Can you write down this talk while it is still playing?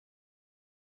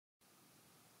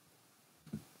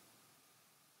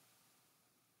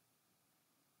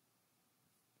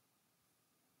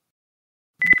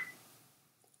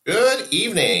Good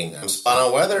evening. I'm Spot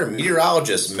On Weather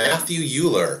meteorologist Matthew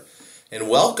Euler, and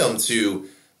welcome to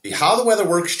the How the Weather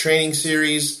Works training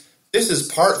series. This is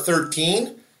part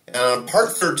 13, and on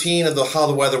part 13 of the How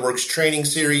the Weather Works training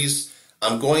series,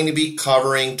 I'm going to be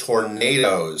covering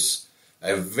tornadoes.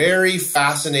 A very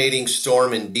fascinating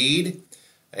storm indeed,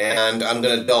 and I'm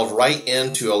going to delve right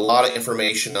into a lot of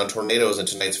information on tornadoes in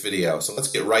tonight's video. So let's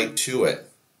get right to it.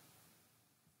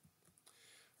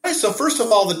 All right, so first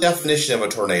of all, the definition of a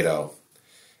tornado.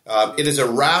 It is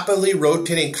a rapidly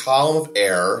rotating column of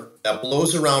air that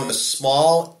blows around a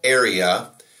small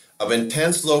area of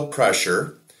intense low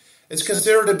pressure. It's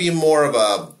considered to be more of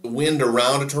a wind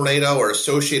around a tornado, or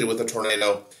associated with a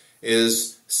tornado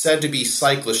is said to be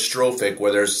cyclostrophic,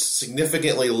 where there's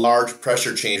significantly large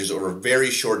pressure changes over very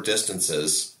short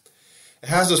distances. It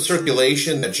has a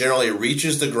circulation that generally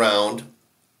reaches the ground,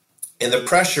 and the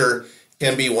pressure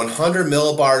can be 100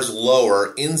 millibars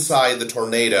lower inside the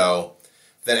tornado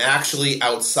than actually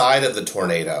outside of the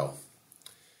tornado.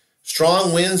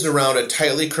 Strong winds around a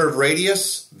tightly curved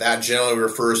radius, that generally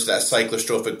refers to that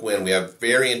cyclostrophic wind. We have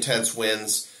very intense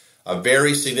winds, a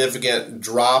very significant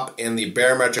drop in the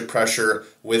barometric pressure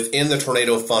within the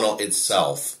tornado funnel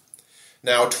itself.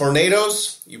 Now,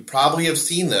 tornadoes, you probably have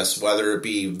seen this, whether it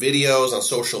be videos on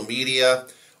social media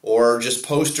or just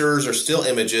posters or still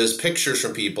images, pictures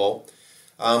from people.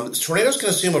 Tornadoes can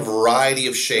assume a variety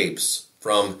of shapes,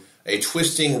 from a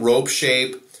twisting rope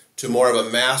shape to more of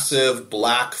a massive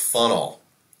black funnel.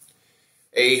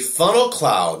 A funnel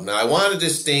cloud. Now, I want to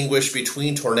distinguish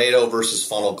between tornado versus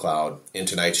funnel cloud in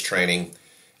tonight's training.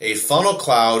 A funnel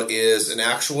cloud is an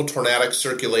actual tornadic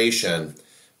circulation,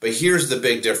 but here's the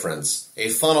big difference. A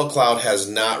funnel cloud has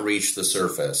not reached the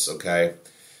surface, okay?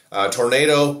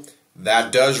 Tornado,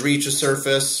 that does reach a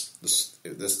surface.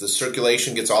 The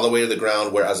circulation gets all the way to the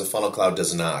ground, whereas a funnel cloud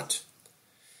does not.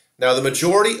 Now, the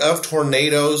majority of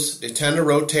tornadoes, they tend to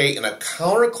rotate in a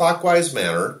counterclockwise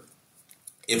manner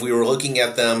if we were looking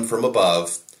at them from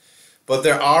above, but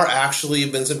there are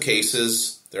some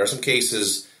cases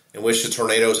in which the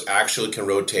tornadoes actually can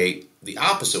rotate the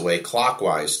opposite way,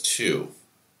 clockwise too.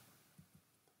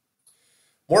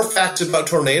 More facts about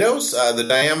tornadoes. The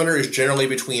diameter is generally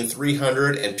between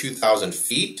 300 and 2,000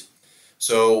 feet.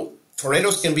 So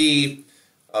tornadoes can be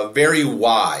very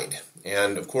wide,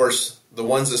 and of course the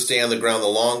ones that stay on the ground the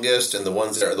longest and the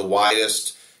ones that are the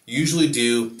widest usually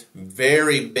do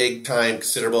very big time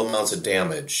considerable amounts of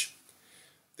damage.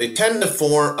 They tend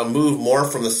to move more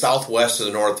from the southwest to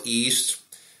the northeast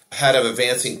ahead of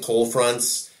advancing cold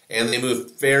fronts, and they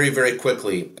move very, very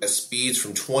quickly at speeds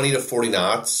from 20 to 40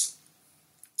 knots.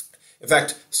 In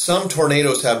fact, some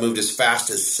tornadoes have moved as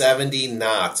fast as 70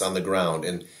 knots on the ground,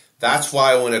 and that's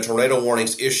why when a tornado warning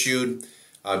is issued,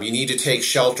 you need to take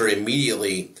shelter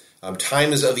immediately.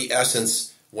 Time is of the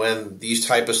essence when these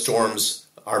type of storms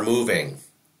are moving.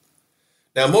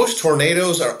 Now, most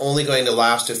tornadoes are only going to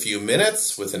last a few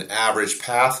minutes, with an average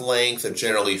path length of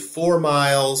generally 4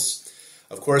 miles.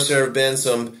 Of course, there have been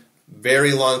some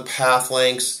very long path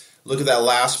lengths. Look at that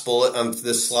last bullet on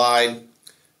this slide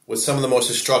with some of the most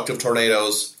destructive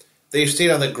tornadoes. They've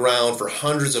stayed on the ground for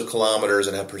hundreds of kilometers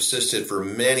and have persisted for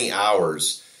many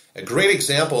hours. A great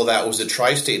example of that was the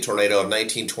Tri-State tornado of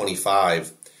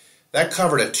 1925. That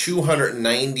covered a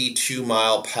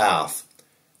 292-mile path,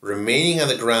 remaining on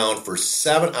the ground for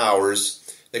 7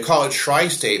 hours. They call it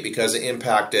Tri-State because it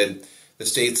impacted the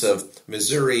states of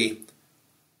Missouri,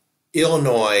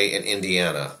 Illinois, and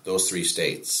Indiana, those 3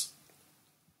 states.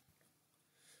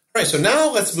 All right, so now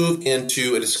let's move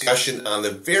into a discussion on the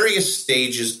various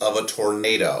stages of a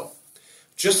tornado.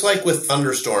 Just like with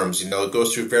thunderstorms, it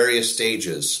goes through various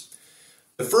stages.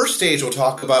 The first stage we'll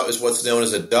talk about is what's known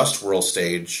as a dust swirl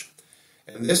stage.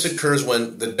 And this occurs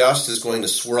when the dust is going to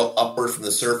swirl upward from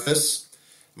the surface,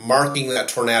 marking that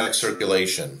tornadic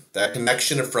circulation, that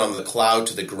connection from the cloud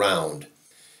to the ground.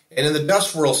 And in the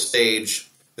dust swirl stage,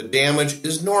 the damage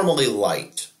is normally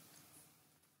light.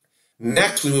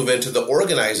 Next, we move into the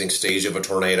organizing stage of a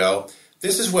tornado.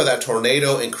 This is where that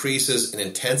tornado increases in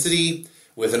intensity,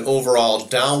 with an overall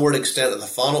downward extent of the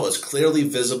funnel is clearly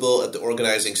visible at the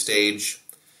organizing stage.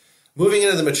 Moving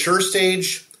into the mature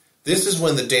stage, this is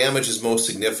when the damage is most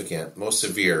significant, most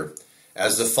severe,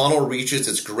 as the funnel reaches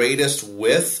its greatest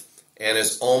width and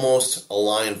is almost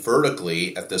aligned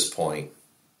vertically at this point.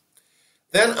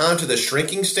 Then on to the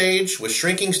shrinking stage. With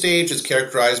shrinking stage, it's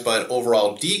characterized by an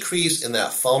overall decrease in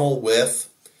that funnel width,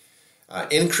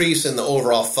 increase in the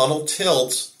overall funnel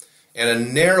tilt, and a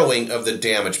narrowing of the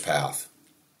damage path.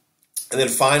 And then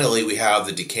finally, we have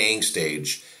the decaying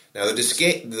stage. Now,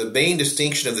 the main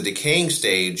distinction of the decaying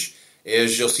stage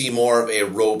is you'll see more of a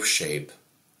rope shape.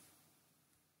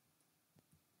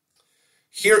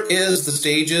 Here is the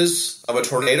stages of a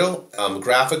tornado,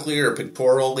 graphically or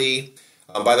pictorially.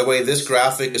 By the way, this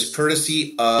graphic is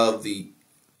courtesy of the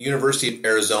University of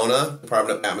Arizona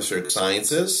Department of Atmospheric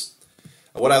Sciences.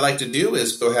 What I like to do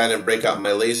is go ahead and break out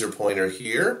my laser pointer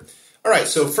here. All right,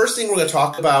 so first thing we're going to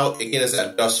talk about, again, is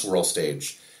that dust swirl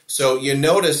stage. So you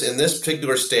notice in this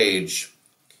particular stage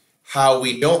how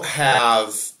we don't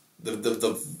have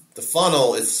the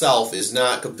funnel itself is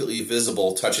not completely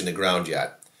visible touching the ground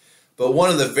yet. But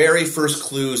one of the very first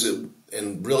clues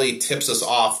and really tips us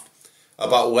off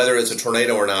about whether it's a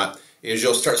tornado or not is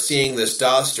you'll start seeing this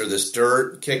dust or this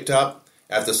dirt kicked up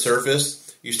at the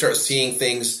surface. You start seeing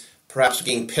things perhaps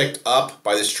being picked up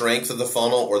by the strength of the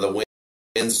funnel or the wind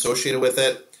associated with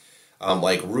it,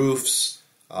 like roofs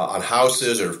on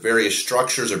houses or various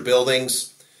structures or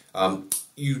buildings.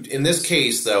 In this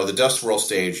case, though, the dust swirl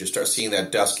stage, you start seeing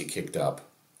that dust get kicked up.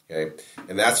 Okay?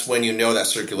 And that's when you know that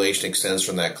circulation extends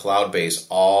from that cloud base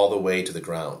all the way to the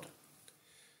ground.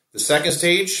 The second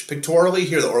stage, pictorially,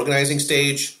 here the organizing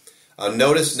stage,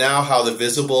 notice now how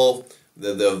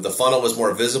the funnel was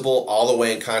more visible all the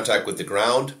way in contact with the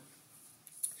ground.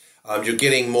 You're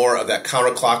getting more of that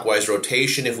counterclockwise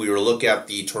rotation if we were to look at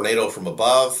the tornado from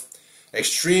above.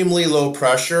 Extremely low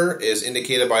pressure is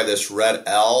indicated by this red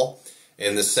L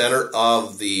in the center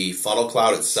of the funnel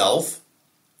cloud itself.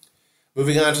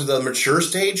 Moving on to the mature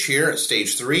stage here at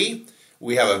stage 3,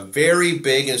 we have a very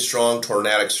big and strong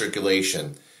tornadic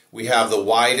circulation. We have the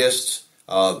widest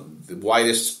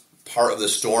part of the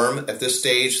storm at this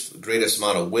stage, the greatest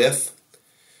amount of width,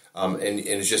 and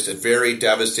it's just a very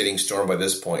devastating storm by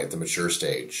this point at the mature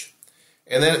stage.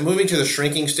 And then moving to the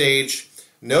shrinking stage,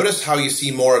 notice how you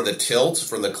see more of the tilt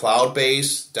from the cloud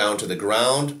base down to the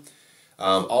ground.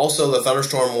 Also, the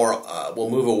thunderstorm will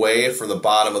move away from the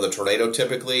bottom of the tornado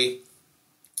typically,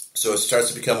 so it starts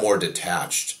to become more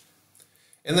detached.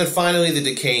 And then finally, the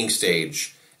decaying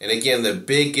stage. And again, the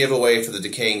big giveaway for the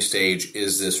decaying stage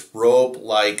is this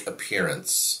rope-like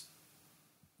appearance.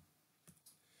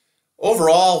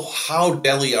 Overall, how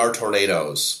deadly are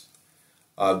tornadoes?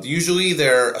 Usually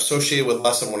they're associated with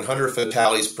less than 100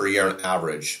 fatalities per year on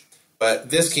average,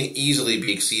 but this can easily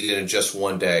be exceeded in just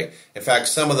one day. In fact,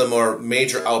 some of the more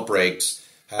major outbreaks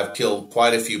have killed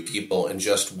quite a few people in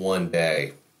just one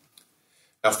day.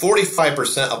 Now,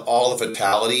 45% of all the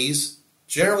fatalities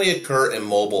generally occur in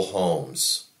mobile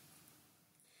homes.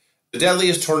 The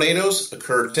deadliest tornadoes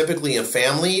occur typically in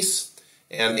families,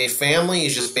 and a family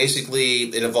is just basically,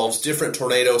 it involves different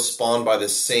tornadoes spawned by the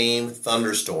same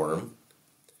thunderstorm.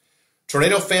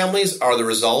 Tornado families are the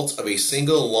result of a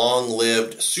single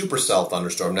long-lived supercell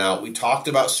thunderstorm. Now, we talked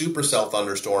about supercell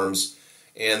thunderstorms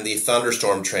in the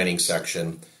thunderstorm training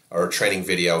section, or training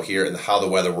video here in the How the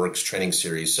Weather Works training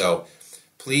series. So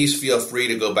please feel free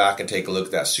to go back and take a look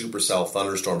at that supercell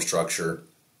thunderstorm structure.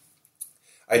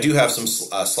 I do have some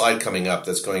slide coming up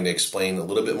that's going to explain a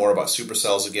little bit more about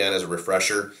supercells again as a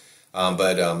refresher,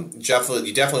 but you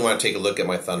definitely want to take a look at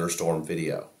my thunderstorm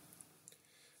video.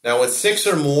 Now, when 6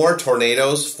 or more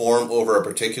tornadoes form over a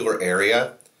particular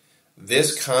area,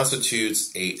 this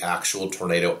constitutes an actual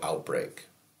tornado outbreak.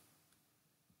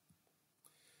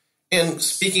 And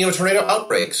speaking of tornado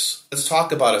outbreaks, let's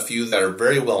talk about a few that are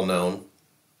very well known.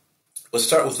 Let's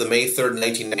start with the May 3rd,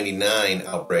 1999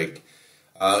 outbreak,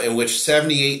 in which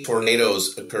 78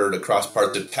 tornadoes occurred across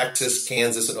parts of Texas,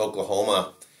 Kansas, and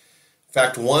Oklahoma. In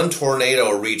fact, one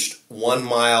tornado reached 1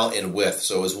 mile in width,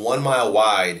 so it was 1 mile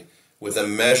wide with a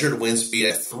measured wind speed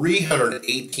at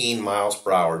 318 miles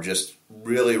per hour, just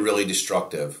really, really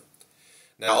destructive.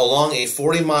 Now, along a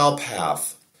 40-mile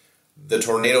path, the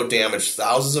tornado damaged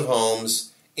thousands of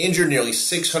homes, injured nearly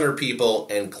 600 people,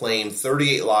 and claimed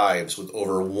 38 lives with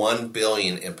over $1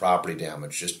 billion in property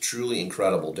damage. Just truly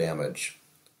incredible damage.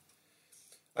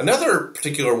 Another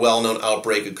particular well-known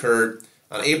outbreak occurred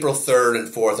on April 3rd and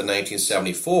 4th of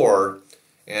 1974,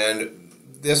 and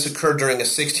this occurred during a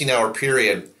 16-hour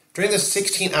period. During this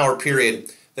 16-hour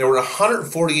period, there were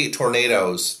 148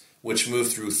 tornadoes which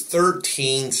moved through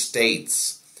 13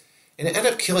 states, and it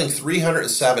ended up killing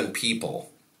 307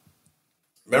 people.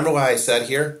 Remember what I said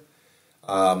here?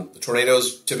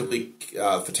 Tornadoes typically,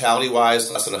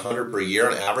 fatality-wise, less than 100 per year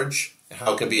on average, and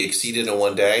how it can be exceeded in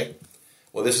one day.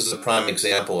 Well, this is a prime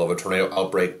example of a tornado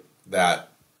outbreak that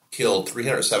killed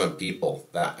 307 people,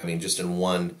 just in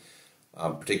one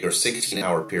particular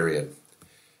 16-hour period.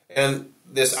 And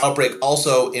this outbreak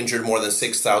also injured more than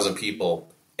 6,000 people,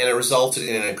 and it resulted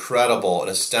in an incredible and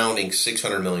astounding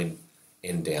 $600 million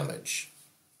in damage.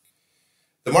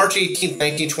 The March 18th,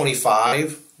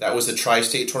 1925, that was the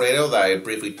tri-state tornado that I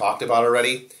briefly talked about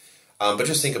already. But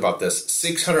just think about this.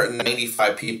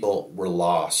 695 people were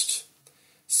lost.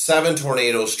 7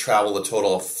 tornadoes traveled a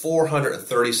total of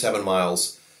 437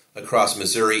 miles across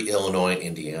Missouri, Illinois, and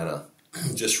Indiana.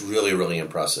 Just really, really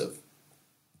impressive.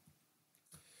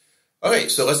 Okay,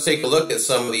 so let's take a look at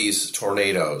some of these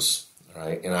tornadoes. All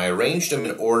right, and I arranged them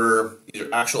in order. These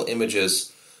are actual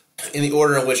images in the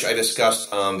order in which I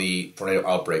discussed on the tornado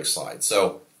outbreak slide.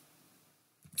 So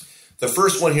the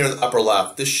first one here in the upper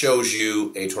left, this shows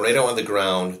you a tornado on the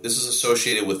ground. This is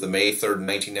associated with the May 3rd,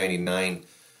 1999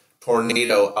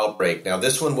 tornado outbreak. Now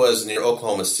this one was near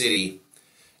Oklahoma City,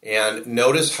 and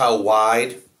notice how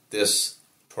wide this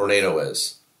tornado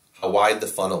is, how wide the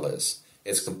funnel is.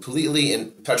 It's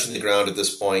completely touching the ground at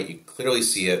this point. You clearly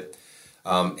see it,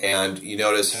 and you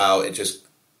notice how it just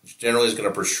generally is going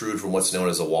to protrude from what's known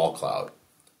as a wall cloud.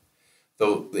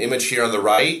 The image here on the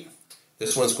right,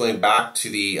 this one's going back to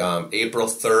the April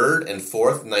 3rd and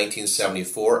 4th,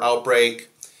 1974 outbreak.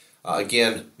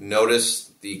 Again, notice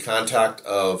the contact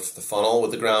of the funnel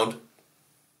with the ground.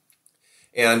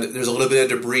 And there's a little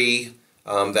bit of debris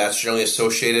that's generally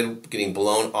associated getting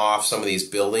blown off some of these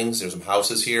buildings. There's some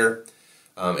houses here.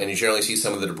 And you generally see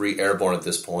some of the debris airborne at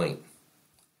this point.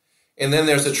 And then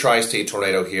there's a tri-state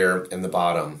tornado here in the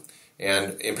bottom.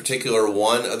 And in particular,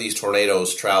 one of these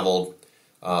tornadoes traveled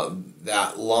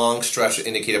that long stretch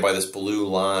indicated by this blue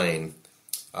line.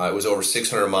 It was over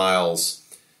 600 miles.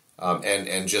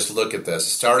 And just look at this.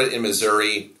 It started in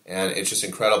Missouri, and it's just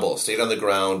incredible. It stayed on the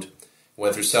ground,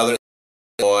 went through southern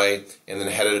Illinois, and then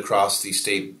headed across the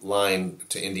state line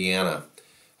to Indiana.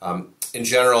 In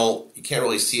general, you can't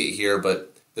really see it here,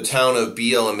 but the town of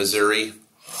Beale in Missouri,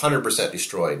 100%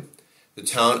 destroyed. The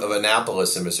town of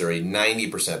Annapolis in Missouri,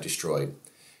 90% destroyed.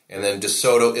 And then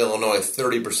DeSoto, Illinois,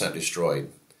 30%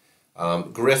 destroyed.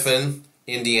 Griffin,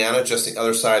 Indiana, just the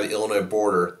other side of the Illinois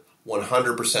border,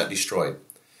 100% destroyed.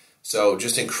 So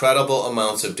just incredible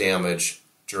amounts of damage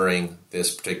during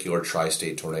this particular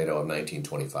tri-state tornado of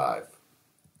 1925.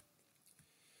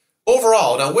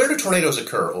 Overall, now where do tornadoes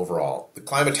occur overall? The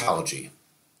climatology.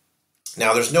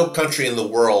 Now there's no country in the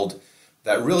world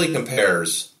that really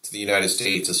compares to the United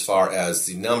States as far as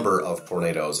the number of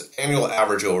tornadoes. Annual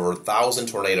average over 1,000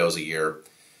 tornadoes a year.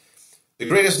 The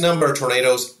greatest number of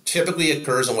tornadoes typically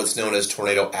occurs in what's known as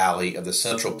Tornado Alley of the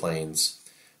Central Plains,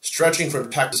 stretching from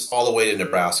Texas all the way to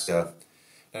Nebraska.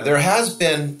 Now there has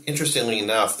been, interestingly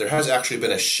enough, there has actually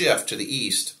been a shift to the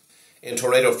east in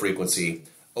tornado frequency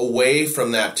away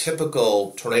from that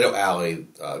typical Tornado Alley,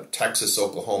 Texas,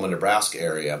 Oklahoma, Nebraska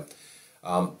area.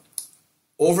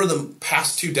 Over the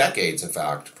past 2 decades, in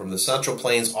fact, from the Central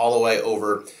Plains all the way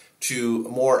over to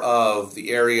more of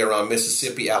the area around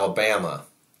Mississippi, Alabama.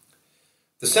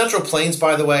 The Central Plains,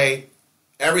 by the way,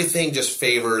 everything just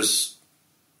favors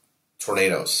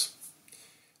tornadoes.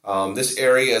 This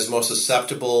area is most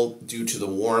susceptible due to the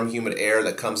warm, humid air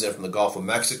that comes in from the Gulf of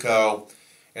Mexico.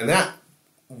 And that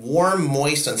warm,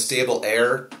 moist, unstable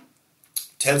air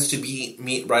tends to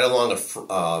meet right along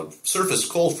a surface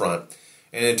cold front.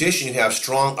 In addition, you have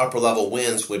strong upper-level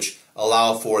winds which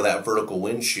allow for that vertical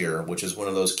wind shear, which is one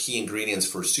of those key ingredients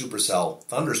for supercell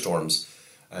thunderstorms.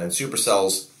 And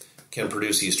supercells can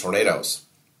produce these tornadoes.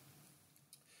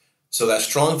 So that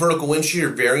strong vertical wind shear,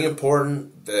 very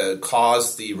important, that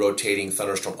cause the rotating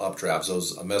thunderstorm updrafts,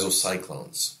 those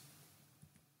mesocyclones.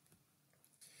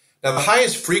 Now, the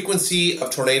highest frequency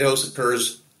of tornadoes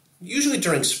occurs usually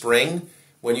during spring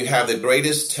when you have the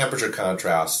greatest temperature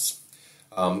contrasts.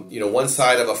 One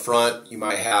side of a front, you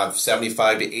might have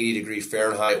 75 to 80 degree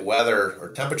Fahrenheit weather or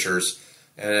temperatures,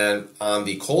 and then on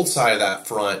the cold side of that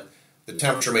front, the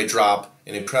temperature may drop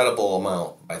an incredible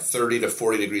amount by 30 to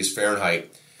 40 degrees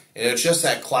Fahrenheit. And it's just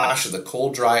that clash of the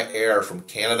cold, dry air from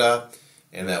Canada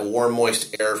and that warm,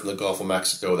 moist air from the Gulf of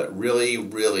Mexico that really,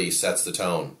 really sets the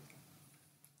tone.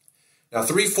 Now,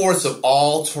 3/4 of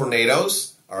all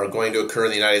tornadoes are going to occur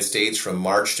in the United States from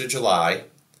March to July.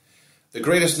 The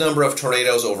greatest number of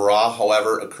tornadoes overall,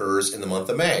 however, occurs in the month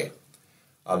of May.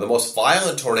 The most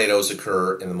violent tornadoes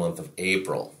occur in the month of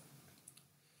April.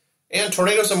 And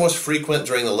tornadoes are most frequent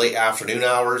during the late afternoon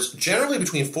hours, generally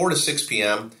between 4 to 6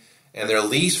 p.m., and they're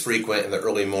least frequent in the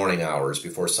early morning hours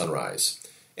before sunrise.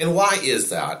 And why is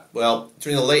that? Well,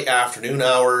 during the late afternoon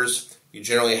hours, you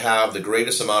generally have the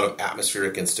greatest amount of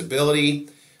atmospheric instability,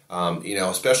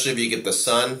 especially if you get the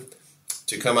sun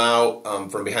to come out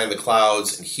from behind the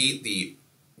clouds and heat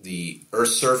the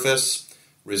Earth's surface,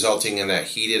 resulting in that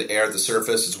heated air at the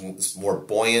surface is more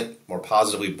buoyant, more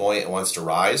positively buoyant, and wants to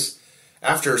rise.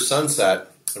 After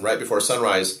sunset and right before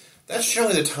sunrise, that's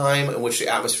generally the time in which the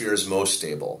atmosphere is most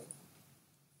stable.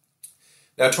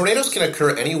 Now, tornadoes can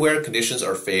occur anywhere conditions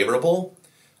are favorable.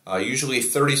 Usually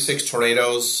 36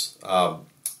 tornadoes,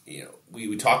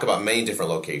 we talk about many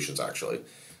different locations, actually.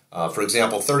 For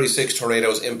example, 36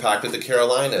 tornadoes impacted the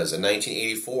Carolinas in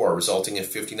 1984, resulting in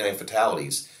 59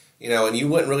 fatalities. And you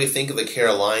wouldn't really think of the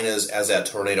Carolinas as that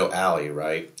tornado alley,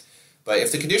 right? But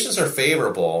if the conditions are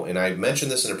favorable, and I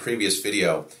mentioned this in a previous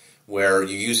video, where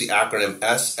you use the acronym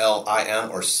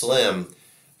SLIM or SLIM,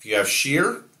 if you have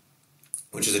shear,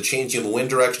 which is a change in wind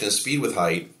direction and speed with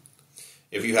height,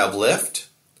 if you have lift,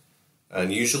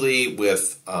 and usually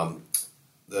with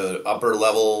the upper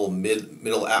level,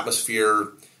 middle atmosphere,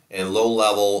 and low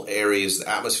level areas of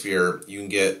the atmosphere, you can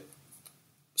get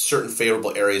certain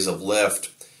favorable areas of lift,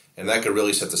 and that could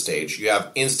really set the stage. You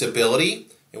have instability,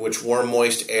 in which warm,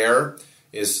 moist air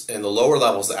is in the lower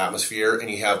levels of the atmosphere, and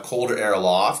you have colder air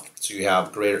aloft, so you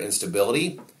have greater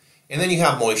instability. And then you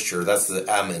have moisture, that's the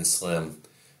M in SLIM.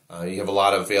 You have a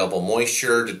lot of available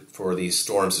moisture for these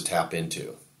storms to tap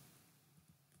into.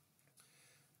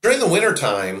 During the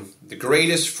wintertime, the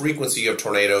greatest frequency of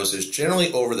tornadoes is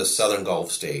generally over the southern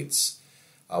Gulf states.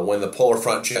 When the polar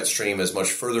front jet stream is much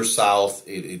further south,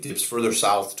 it dips further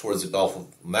south towards the Gulf of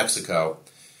Mexico.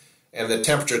 And the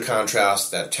temperature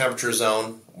contrast, that temperature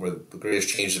zone where the greatest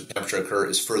change of temperature occur,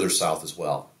 is further south as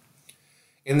well.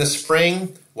 In the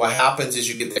spring, what happens is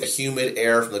you get that humid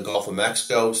air from the Gulf of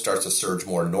Mexico starts to surge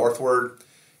more northward,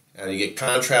 and you get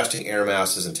contrasting air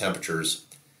masses and temperatures.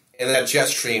 And that jet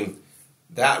stream,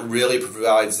 that really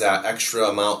provides that extra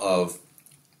amount of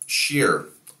shear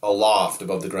aloft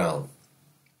above the ground.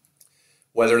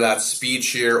 Whether that's speed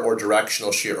shear or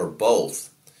directional shear or both,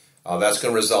 that's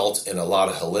going to result in a lot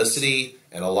of helicity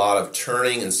and a lot of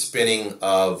turning and spinning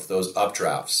of those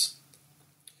updrafts.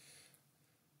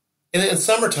 And in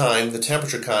summertime, the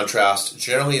temperature contrast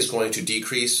generally is going to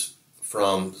decrease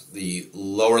from the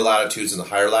lower latitudes and the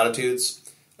higher latitudes.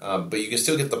 But you can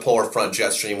still get the polar front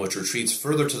jet stream, which retreats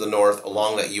further to the north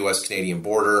along that U.S.-Canadian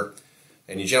border.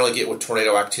 And you generally get with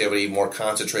tornado activity more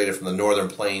concentrated from the northern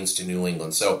plains to New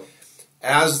England. So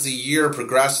as the year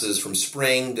progresses from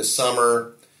spring to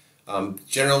summer,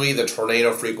 generally the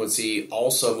tornado frequency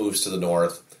also moves to the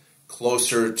north,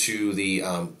 closer to the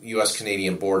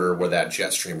U.S.-Canadian border where that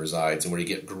jet stream resides and where you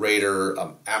get greater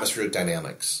atmospheric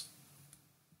dynamics.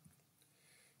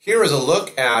 Here is a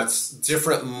look at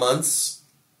different months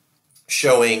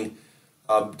showing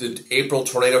the April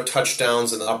tornado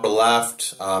touchdowns in the upper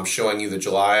left, showing you the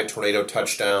July tornado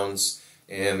touchdowns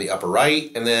in the upper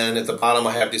right, and then at the bottom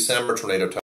I have December tornado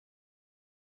touchdowns.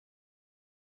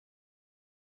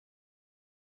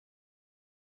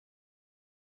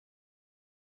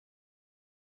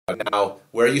 Now,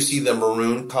 where you see the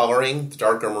maroon coloring, the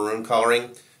darker maroon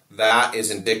coloring, that is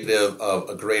indicative of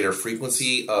a greater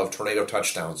frequency of tornado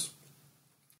touchdowns.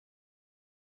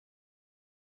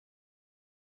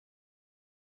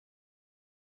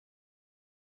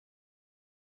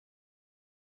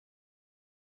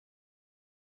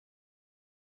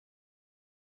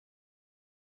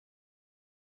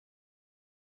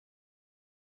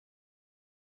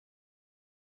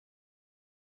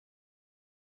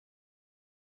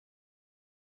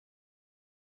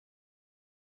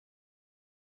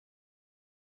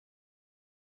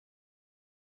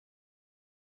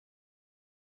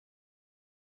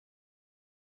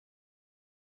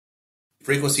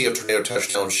 Frequency of tornado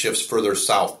touchdowns shifts further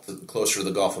south, closer to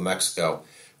the Gulf of Mexico,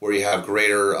 where you have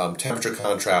greater temperature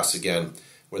contrast again,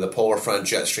 where the polar front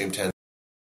jet stream tends.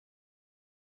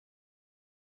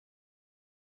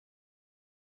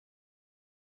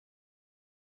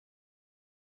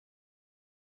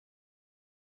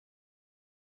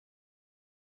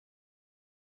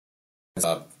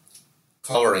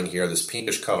 Coloring here, this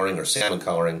pinkish coloring or salmon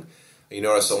coloring. You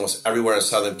notice almost everywhere in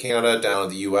southern Canada, down in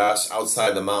the U.S.,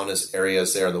 outside the mountainous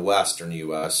areas there in the western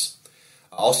U.S.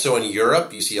 Also in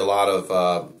Europe, you see a lot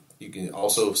of, you can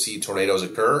also see tornadoes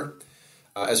occur,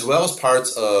 as well as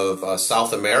parts of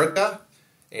South America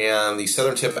and the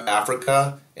southern tip of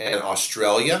Africa and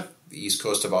Australia, the east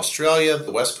coast of Australia,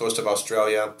 the west coast of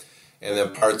Australia, and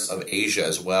then parts of Asia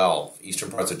as well.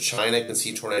 Eastern parts of China can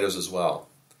see tornadoes as well.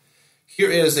 Here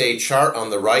is a chart on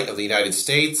the right of the United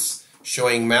States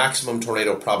showing maximum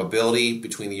tornado probability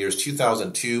between the years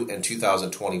 2002 and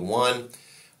 2021.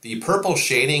 The purple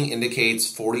shading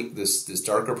indicates this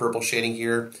darker purple shading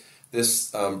here.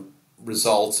 This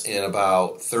results in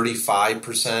about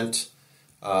 35%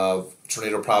 of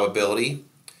tornado probability.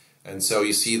 And so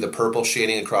you see the purple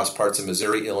shading across parts of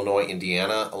Missouri, Illinois,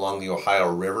 Indiana, along the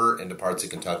Ohio River into parts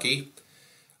of Kentucky.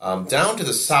 Down to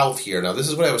the south here, now this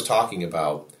is what I was talking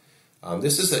about.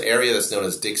 This is an area that's known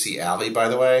as Dixie Alley, by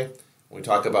the way. When we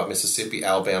talk about Mississippi,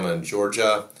 Alabama, and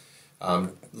Georgia,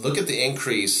 look at the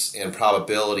increase in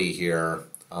probability here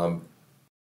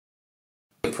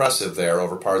impressive there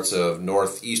over parts of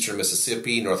northeastern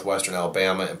Mississippi, northwestern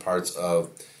Alabama, and parts of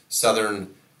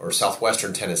southern or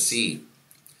southwestern Tennessee.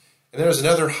 And there's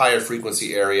another higher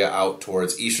frequency area out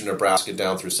towards eastern Nebraska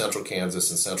down through central Kansas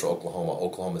and central Oklahoma,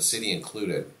 Oklahoma City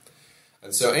included.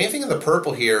 And so anything in the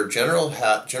purple here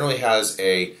generally has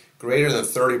a greater than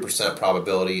 30%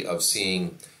 probability of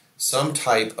seeing some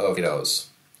type of tornadoes.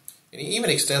 And it even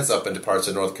extends up into parts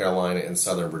of North Carolina and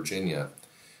southern Virginia.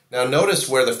 Now notice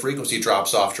where the frequency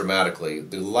drops off dramatically.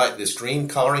 This green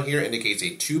coloring here indicates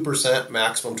a 2%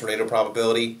 maximum tornado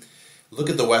probability. Look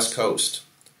at the West Coast.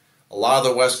 A lot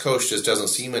of the West Coast just doesn't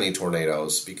see many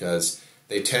tornadoes because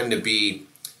they tend to be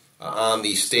on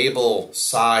the stable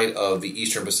side of the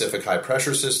eastern Pacific high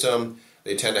pressure system.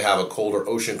 They tend to have a colder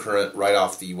ocean current right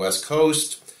off the West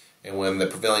Coast. And when the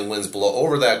prevailing winds blow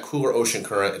over that cooler ocean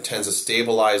current, it tends to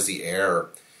stabilize the air.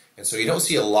 And so you don't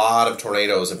see a lot of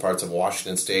tornadoes in parts of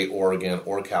Washington State, Oregon,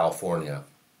 or California.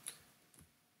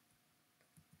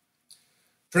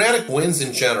 Tornadic winds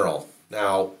in general.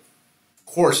 Now, of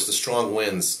course, the strong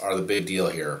winds are the big deal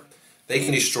here. They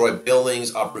can destroy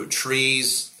buildings, uproot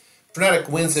trees. Tornadic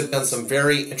winds have done some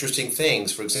very interesting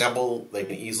things. For example, they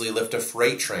can easily lift a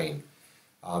freight train.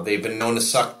 They've been known to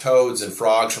suck toads and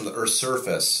frogs from the Earth's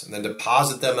surface and then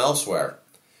deposit them elsewhere.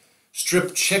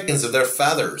 Strip chickens of their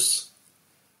feathers.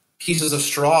 Pieces of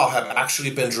straw have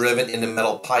actually been driven into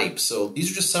metal pipes. So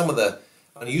these are just some of the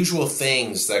unusual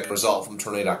things that can result from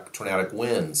tornadic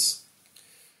winds.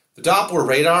 The Doppler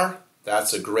radar,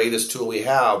 that's the greatest tool we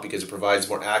have because it provides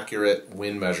more accurate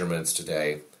wind measurements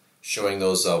today, showing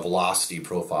those velocity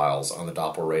profiles on the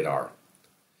Doppler radar.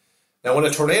 Now, when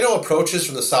a tornado approaches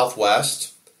from the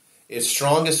southwest, its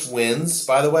strongest winds,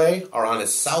 by the way, are on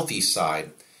its southeast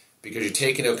side because you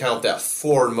take into account that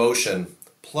forward motion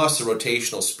plus the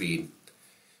rotational speed.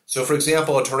 So, for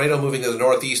example, a tornado moving to the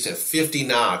northeast at 50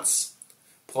 knots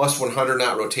plus 100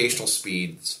 knot rotational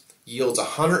speeds yields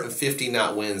 150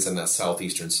 knot winds on that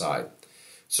southeastern side.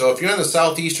 So if you're on the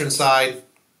southeastern side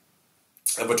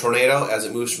of a tornado as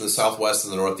it moves from the southwest to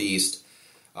the northeast,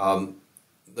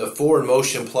 the forward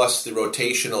motion plus the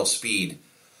rotational speed,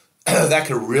 that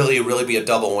could really be a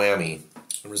double whammy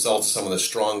and result in some of the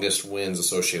strongest winds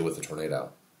associated with the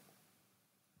tornado.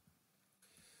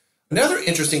 Another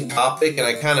interesting topic, and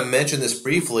I kind of mentioned this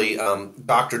briefly,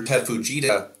 Dr. Ted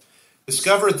Fujita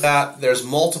discovered that there's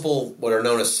multiple what are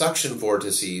known as suction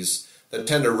vortices that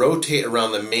tend to rotate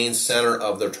around the main center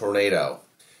of the tornado.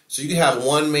 So you can have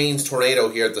one main tornado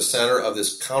here at the center of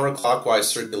this counterclockwise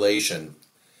circulation.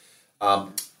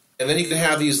 And then you can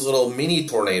have these little mini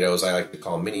tornadoes, I like to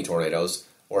call them mini tornadoes,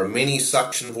 or mini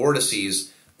suction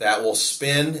vortices that will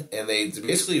spin and they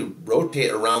basically rotate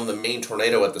around the main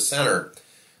tornado at the center.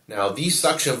 Now, these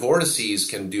suction vortices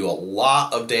can do a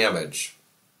lot of damage.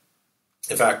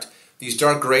 In fact, these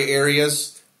dark gray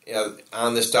areas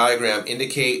on this diagram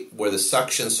indicate where the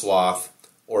suction swath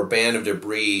or band of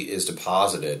debris is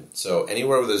deposited. So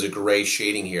anywhere where there's a gray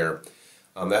shading here,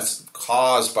 that's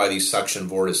caused by these suction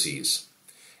vortices.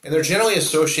 And they're generally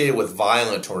associated with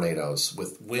violent tornadoes,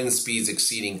 with wind speeds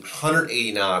exceeding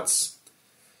 180 knots.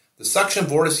 The suction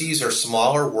vortices are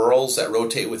smaller whirls that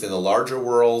rotate within the larger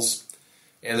whirls,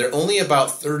 and they're only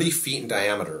about 30 feet in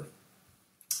diameter.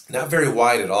 Not very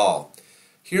wide at all.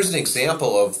 Here's an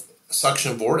example of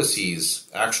suction vortices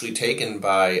actually taken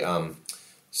by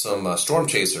some storm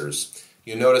chasers.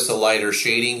 You notice a lighter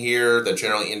shading here that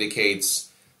generally indicates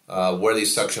where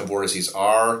these suction vortices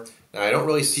are. Now, I don't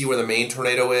really see where the main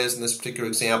tornado is in this particular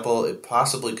example. It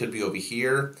possibly could be over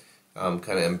here, kind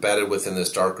of embedded within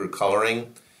this darker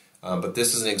coloring. But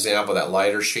this is an example of that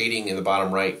lighter shading in the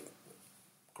bottom right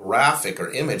graphic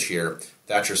or image here.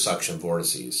 That's your suction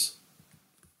vortices.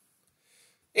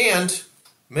 And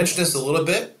mentioned this a little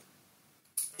bit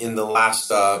in the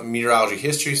last meteorology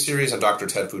history series on Dr.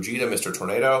 Ted Fujita, Mr.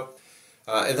 Tornado.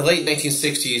 In the late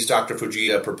 1960s, Dr.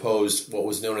 Fujita proposed what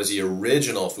was known as the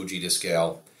original Fujita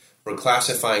scale for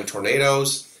classifying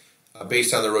tornadoes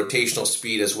based on the rotational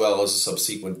speed as well as the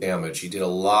subsequent damage. He did a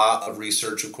lot of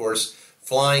research, of course,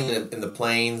 flying in the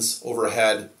planes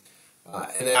overhead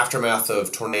in the aftermath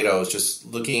of tornadoes, just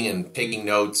looking and taking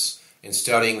notes and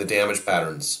studying the damage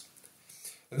patterns.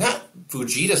 And that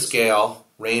Fujita scale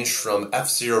ranged from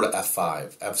F0 to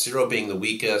F5, F0 being the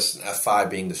weakest and F5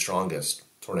 being the strongest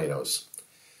tornadoes.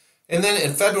 And then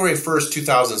in February 1st,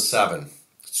 2007,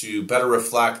 to better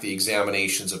reflect the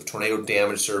examinations of tornado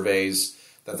damage surveys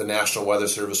that the National Weather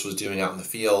Service was doing out in the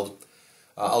field,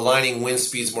 aligning wind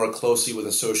speeds more closely with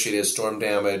associated storm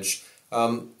damage,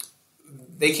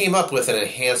 they came up with an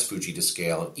enhanced Fujita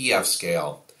scale, an EF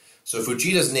scale. So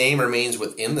Fujita's name remains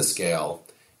within the scale,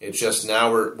 It's just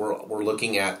now we're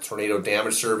looking at tornado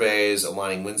damage surveys,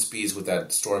 aligning wind speeds with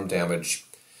that storm damage.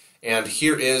 And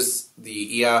here is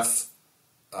the EF,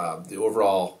 the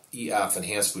overall EF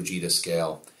enhanced Fujita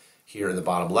scale here in the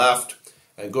bottom left.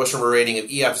 And it goes from a rating of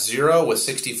EF0 with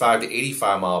 65 to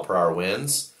 85 mile per hour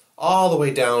winds all the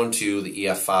way down to the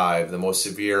EF5, the most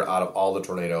severe out of all the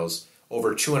tornadoes,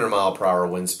 over 200 mile per hour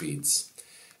wind speeds.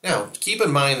 Now, keep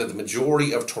in mind that the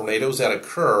majority of tornadoes that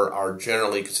occur are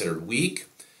generally considered weak,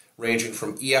 ranging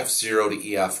from EF0 to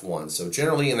EF1. So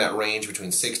generally in that range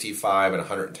between 65 and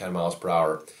 110 miles per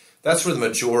hour. That's where the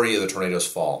majority of the tornadoes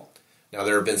fall. Now,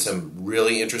 there have been some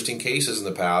really interesting cases in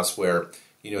the past where,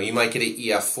 you might get an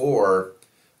EF4,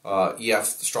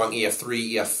 strong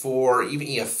EF3, EF4, even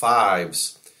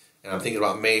EF5s. And I'm thinking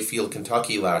about Mayfield,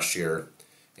 Kentucky last year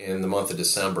in the month of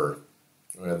December.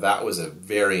 That was a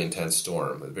very intense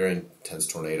storm, a very intense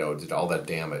tornado, did all that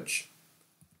damage.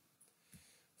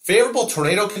 Favorable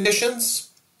tornado conditions,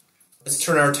 let's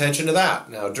turn our attention to that.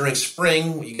 Now, during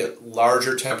spring, you get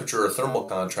larger temperature or thermal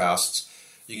contrasts.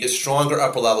 You get stronger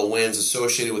upper-level winds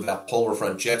associated with that polar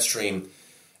front jet stream.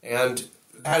 And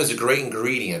that is a great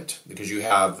ingredient because you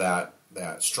have that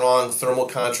strong thermal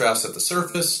contrast at the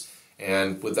surface,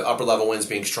 and with the upper-level winds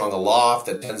being strong aloft,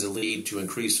 that tends to lead to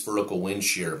increased vertical wind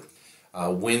shear.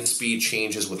 Wind speed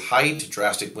changes with height,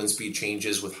 drastic wind speed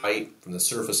changes with height from the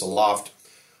surface aloft,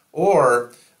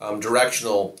 or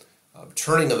directional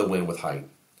turning of the wind with height.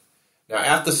 Now,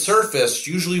 at the surface,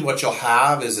 usually what you'll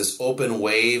have is this open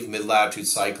wave mid-latitude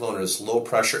cyclone or this low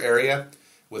pressure area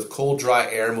with cold,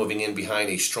 dry air moving in behind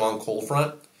a strong cold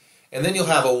front. And then you'll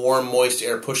have a warm, moist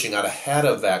air pushing out ahead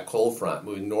of that cold front,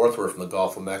 moving northward from the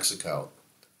Gulf of Mexico.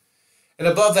 And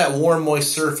above that warm,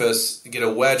 moist surface, you get a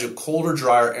wedge of colder,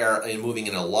 drier air and moving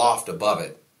in a loft above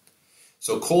it.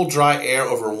 So cold, dry air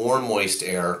over warm, moist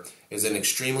air is an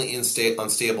extremely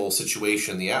unstable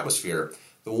situation in the atmosphere.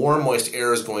 The warm, moist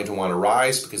air is going to want to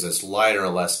rise because it's lighter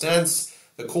and less dense.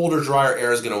 The colder, drier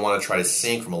air is going to want to try to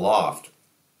sink from aloft.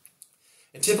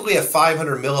 And typically at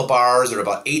 500 millibars, or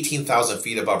about 18,000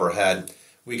 feet above our head,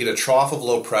 we get a trough of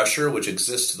low pressure which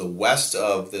exists to the west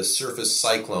of this surface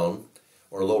cyclone,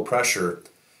 or low pressure,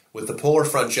 with the polar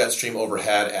front jet stream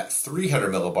overhead at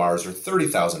 300 millibars, or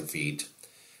 30,000 feet.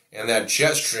 And that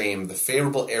jet stream, the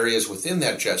favorable areas within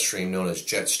that jet stream, known as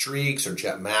jet streaks or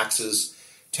jet maxes,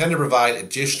 tend to provide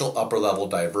additional upper-level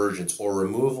divergence or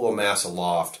removal of mass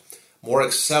aloft, more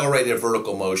accelerated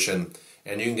vertical motion,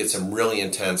 and you can get some really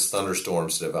intense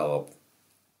thunderstorms to develop.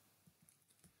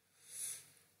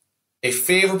 A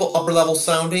favorable upper-level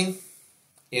sounding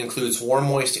includes warm,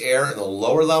 moist air in the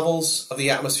lower levels of the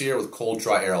atmosphere with cold,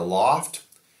 dry air aloft.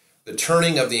 The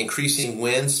turning of the increasing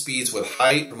wind speeds with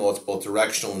height promotes both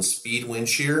directional and speed wind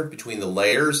shear between the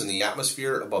layers in the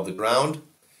atmosphere above the ground.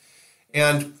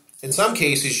 And in some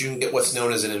cases, you can get what's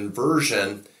known as an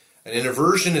inversion. An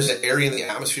inversion is an area in the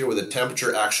atmosphere where the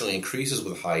temperature actually increases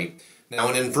with height. Now,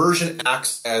 an inversion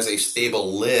acts as a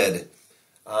stable lid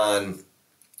on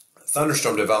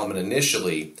thunderstorm development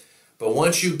initially, but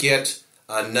once you get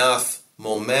enough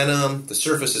momentum, the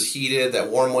surface is heated, that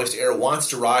warm, moist air wants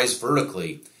to rise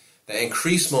vertically. That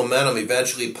increased momentum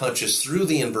eventually punches through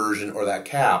the inversion or that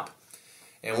cap.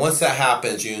 And once that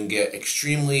happens, you can get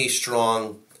extremely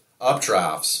strong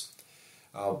updrafts.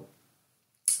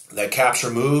 That caps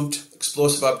are moved,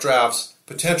 explosive updrafts,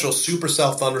 potential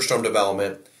supercell thunderstorm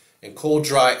development, and cold,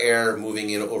 dry air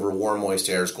moving in over warm, moist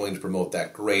air is going to promote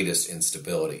that greatest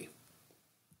instability.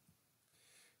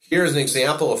 Here's an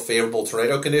example of favorable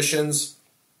tornado conditions.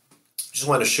 Just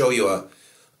want to show you a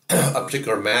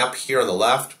particular map here on the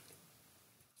left.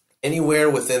 Anywhere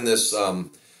within this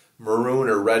maroon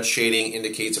or red shading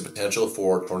indicates a potential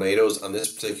for tornadoes on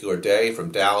this particular day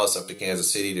from Dallas up to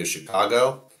Kansas City to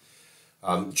Chicago.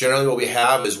 Generally what we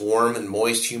have is warm and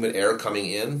moist humid air coming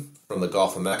in from the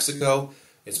Gulf of Mexico.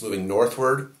 It's moving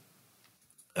northward.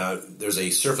 There's a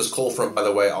surface cold front, by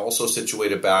the way, also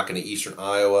situated back into eastern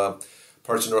Iowa,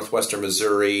 parts of northwestern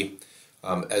Missouri,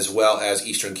 as well as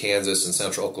eastern Kansas and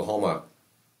central Oklahoma.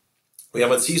 We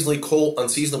have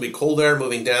unseasonably cold air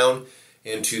moving down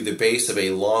into the base of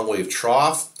a long wave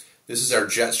trough. This is our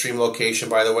jet stream location,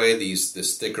 by the way,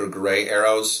 this thicker gray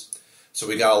arrows. So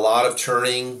we got a lot of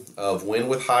turning of wind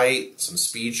with height, some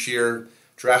speed shear,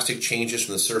 drastic changes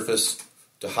from the surface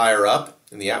to higher up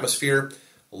in the atmosphere,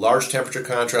 large temperature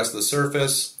contrast to the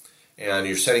surface, and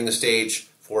you're setting the stage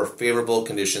for favorable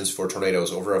conditions for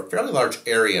tornadoes over a fairly large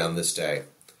area on this day.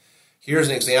 Here's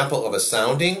an example of a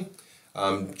sounding.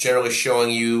 Generally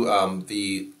showing you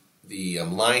the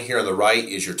line here on the right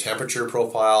is your temperature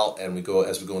profile, and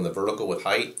as we go in the vertical with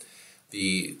height.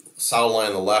 The solid line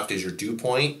on the left is your dew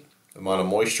point. amount of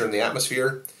moisture in the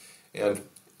atmosphere. And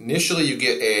initially you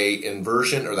get a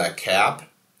inversion, or that cap,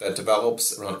 that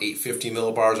develops around 850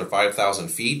 millibars or 5,000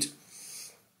 feet.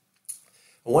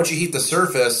 And once you heat the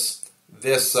surface,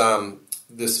 this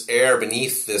air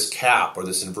beneath this cap, or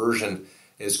this inversion,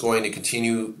 is going to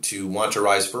continue to want to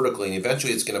rise vertically, and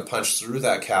eventually it's going to punch through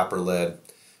that cap or lid,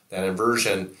 that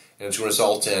inversion, and it's going to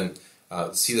result in,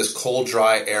 see this cold,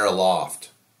 dry air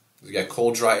aloft. You got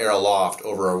cold, dry air aloft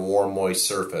over a warm, moist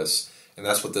surface, and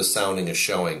that's what this sounding is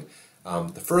showing.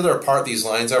 The further apart these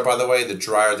lines are, by the way, the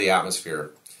drier the atmosphere.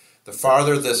 The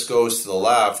farther this goes to the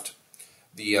left,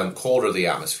 the colder the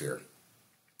atmosphere.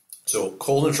 So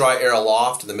cold and dry air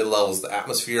aloft in the mid-levels of the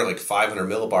atmosphere, like 500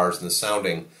 millibars in the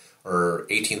sounding, or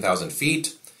 18,000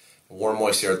 feet. Warm,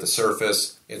 moist air at the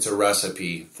surface. It's a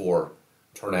recipe for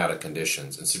tornadic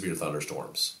conditions and severe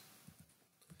thunderstorms.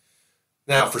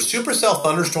 Now, for supercell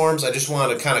thunderstorms, I just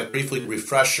want to kind of briefly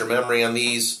refresh your memory on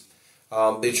these.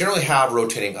 They generally have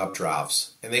rotating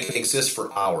updrafts, and they can exist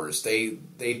for hours. They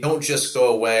don't just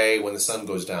go away when the sun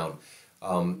goes down.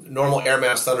 Normal air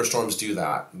mass thunderstorms do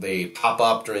that. They pop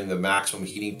up during the maximum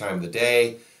heating time of the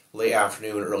day, late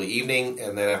afternoon, early evening,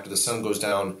 and then after the sun goes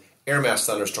down, air mass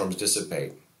thunderstorms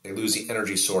dissipate. They lose the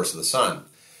energy source of the sun.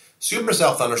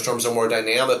 Supercell thunderstorms are more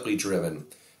dynamically driven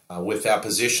with that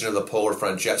position of the polar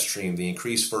front jet stream, the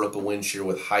increased vertical wind shear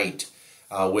with height,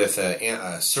 with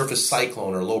a surface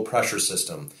cyclone or low pressure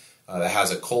system that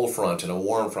has a cold front and a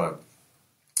warm front.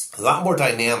 A lot more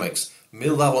dynamics,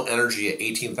 mid-level energy at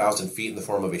 18,000 feet in the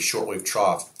form of a shortwave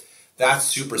trough.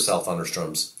 That's supercell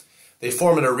thunderstorms. They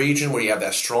form in a region where you have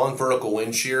that strong vertical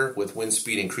wind shear with wind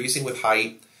speed increasing with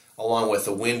height, along with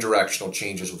the wind directional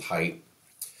changes with height.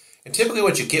 And typically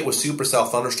what you get with supercell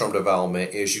thunderstorm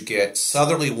development is you get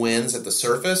southerly winds at the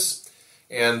surface,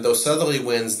 and those southerly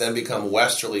winds then become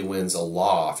westerly winds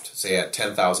aloft, say at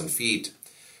 10,000 feet.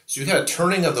 So you get a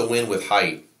turning of the wind with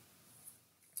height.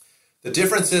 The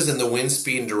differences in the wind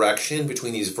speed and direction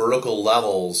between these vertical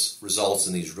levels results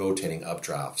in these rotating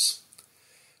updrafts.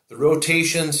 The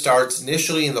rotation starts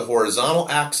initially in the horizontal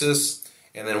axis,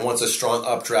 and then once a strong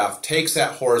updraft takes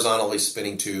that horizontally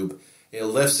spinning tube, it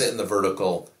lifts it in the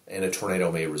vertical, and a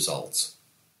tornado may result.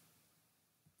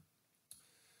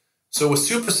 So with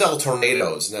supercell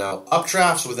tornadoes, now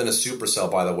updrafts within a supercell,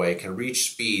 by the way, can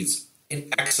reach speeds in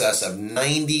excess of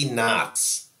 90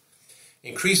 knots.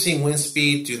 Increasing wind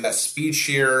speed due to that speed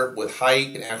shear with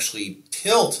height can actually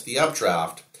tilt the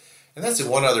updraft. And that's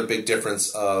one other big difference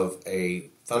of a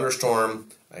thunderstorm,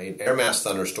 an air mass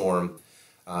thunderstorm,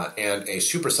 and a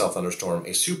supercell thunderstorm. A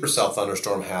supercell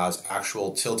thunderstorm has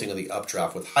actual tilting of the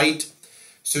updraft with height.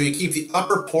 So you keep the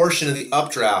upper portion of the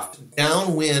updraft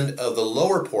downwind of the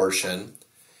lower portion,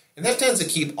 and that tends to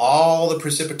keep all the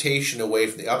precipitation away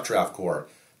from the updraft core.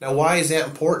 Now, why is that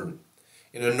important?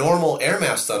 In a normal air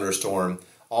mass thunderstorm,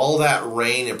 all that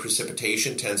rain and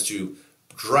precipitation tends to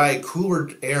drag cooler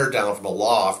air down from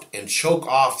aloft and choke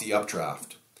off the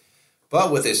updraft.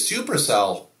 But with a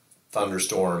supercell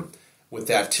thunderstorm, with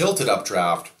that tilted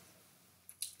updraft,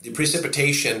 the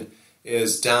precipitation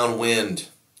is downwind,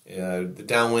 the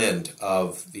downwind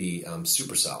of the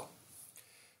supercell.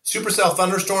 Supercell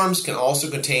thunderstorms can also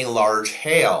contain large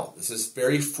hail. This is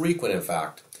very frequent, in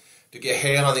fact, to get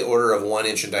hail on the order of 1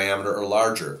 inch in diameter or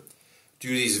larger due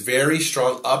to these very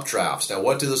strong updrafts. Now,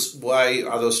 why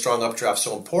are those strong updrafts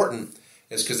so important?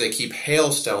 Is because they keep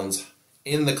hailstones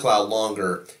in the cloud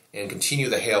longer and continue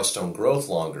the hailstone growth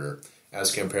longer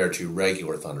as compared to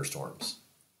regular thunderstorms.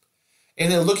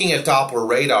 And then looking at Doppler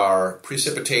radar,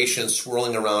 precipitation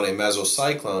swirling around a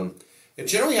mesocyclone, it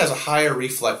generally has a higher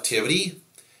reflectivity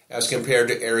as compared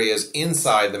to areas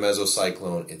inside the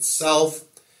mesocyclone itself,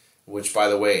 which, by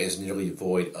the way, is nearly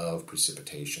void of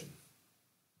precipitation.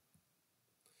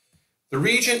 The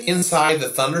region inside the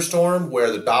thunderstorm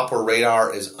where the Doppler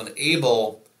radar is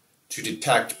unable to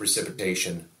detect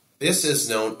precipitation, this is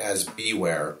known as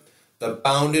BWARE, the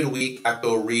bounded weak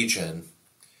echoregion.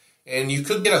 And you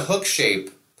could get a hook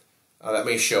shape that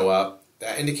may show up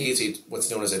that indicates what's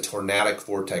known as a tornadic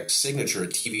vortex signature, a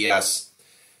TVS,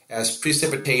 as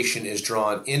precipitation is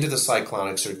drawn into the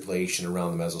cyclonic circulation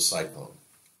around the mesocyclone.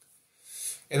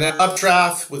 In that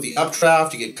updraft, with the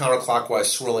updraft, you get counterclockwise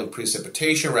swirling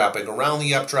precipitation wrapping around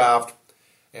the updraft,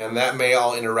 and that may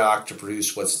all interact to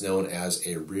produce what's known as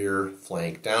a rear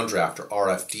flank downdraft, or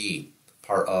RFD,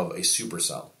 part of a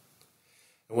supercell.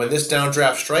 And when this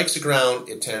downdraft strikes the ground,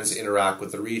 it tends to interact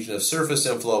with the region of surface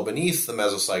inflow beneath the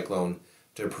mesocyclone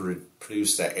to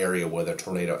produce that area where the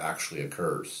tornado actually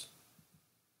occurs.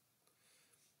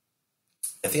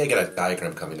 I think I got a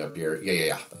diagram coming up here.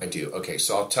 Yeah, I do. Okay,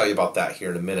 so I'll tell you about that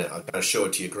here in a minute. I'll kind of show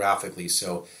it to you graphically.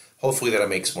 So Hopefully that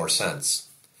makes more sense.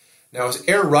 Now, as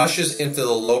air rushes into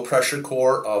the low-pressure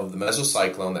core of the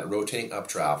mesocyclone, that rotating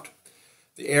updraft,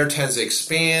 the air tends to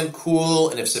expand, cool,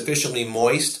 and if sufficiently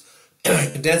moist,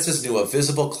 condenses into a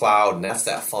visible cloud, and that's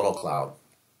that funnel cloud.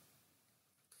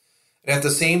 And at the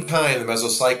same time, the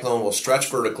mesocyclone will stretch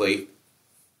vertically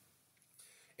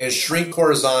and shrink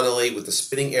horizontally with the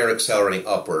spinning air accelerating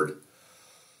upward.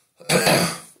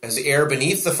 As the air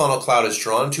beneath the funnel cloud is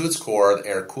drawn to its core, the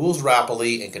air cools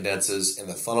rapidly and condenses, and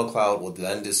the funnel cloud will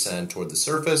then descend toward the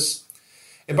surface.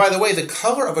 And by the way, the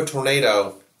color of a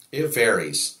tornado, it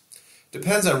varies.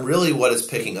 Depends on really what it's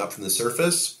picking up from the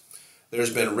surface.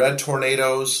 There's been red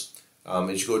tornadoes.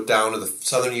 As you go down to the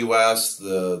southern U.S.,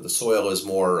 the soil is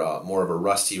more of a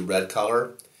rusty red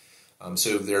color.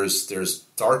 So there's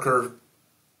darker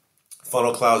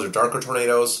funnel clouds or darker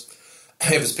tornadoes.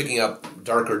 If it's picking up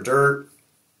darker dirt,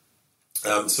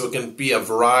 so it can be a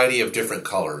variety of different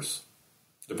colors,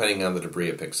 depending on the debris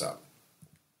it picks up.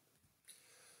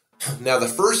 Now, the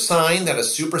first sign that a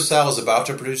supercell is about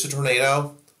to produce a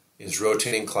tornado is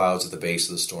rotating clouds at the base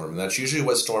of the storm. And that's usually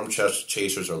what storm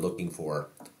chasers are looking for.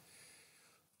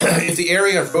 If the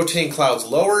area of rotating clouds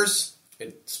lowers,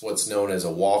 it's what's known as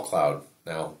a wall cloud.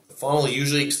 Now, the funnel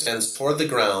usually extends toward the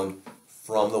ground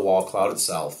from the wall cloud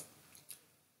itself.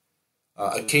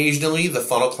 Occasionally, the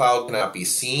funnel cloud cannot be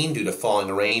seen due to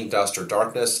falling rain, dust, or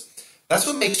darkness. That's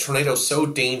what makes tornadoes so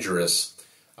dangerous.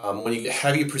 When you get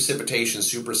heavy precipitation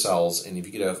supercells, and if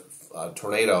you get a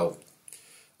tornado,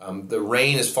 the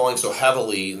rain is falling so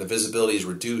heavily and the visibility is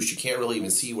reduced, you can't really even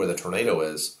see where the tornado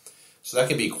is. So that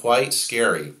can be quite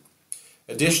scary.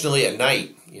 Additionally, at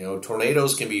night,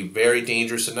 tornadoes can be very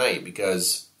dangerous at night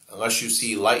because unless you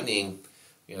see lightning,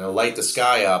 light the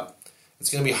sky up, it's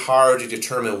going to be hard to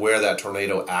determine where that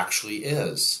tornado actually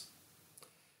is.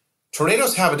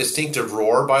 Tornadoes have a distinctive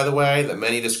roar, by the way, that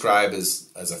many describe as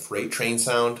a freight train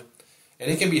sound, and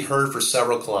it can be heard for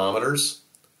several kilometers.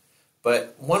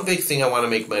 But one big thing I want to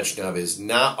make mention of is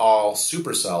not all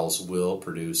supercells will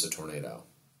produce a tornado.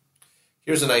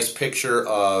 Here's a nice picture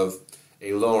of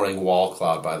a lowering wall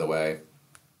cloud, by the way.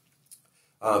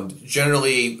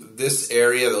 Generally, this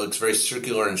area that looks very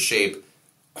circular in shape,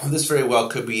 this very well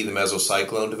could be the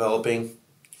mesocyclone developing.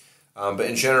 But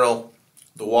in general,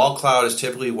 the wall cloud is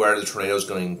typically where the tornado is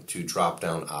going to drop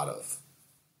down out of.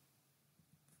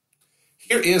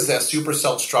 Here is that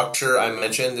supercell structure I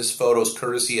mentioned. This photo is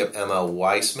courtesy of Emma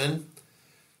Weissman.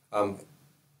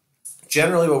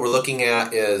 Generally, what we're looking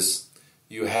at is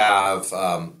you have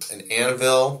an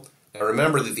anvil. Now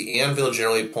remember that the anvil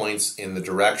generally points in the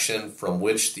direction from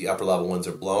which the upper level winds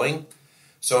are blowing.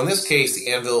 So in this case,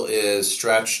 the anvil is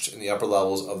stretched in the upper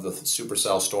levels of the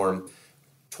supercell storm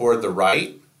toward the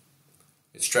right.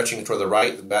 It's stretching toward the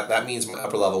right. That means my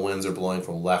upper level winds are blowing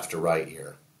from left to right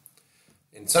here.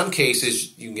 In some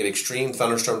cases, you can get extreme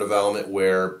thunderstorm development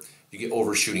where you get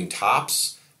overshooting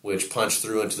tops, which punch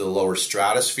through into the lower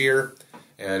stratosphere.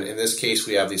 And in this case,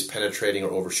 we have these penetrating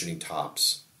or overshooting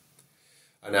tops.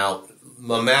 Now,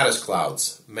 mammatus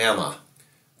clouds, MAMA.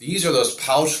 These are those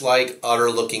pouch-like,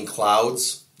 udder-looking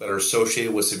clouds that are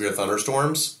associated with severe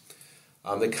thunderstorms.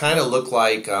 They kind of look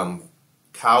like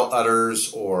cow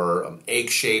udders or egg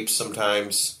shapes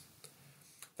sometimes.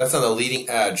 That's on the leading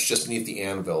edge, just beneath the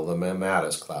anvil, the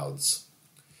mammatus clouds.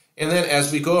 And then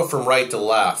as we go from right to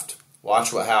left,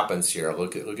 watch what happens here.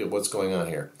 Look at what's going on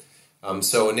here.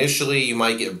 So initially you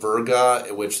might get virga,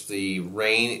 in which the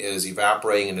rain is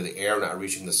evaporating into the air, not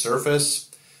reaching the surface.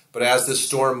 But as this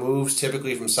storm moves,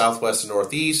 typically from southwest to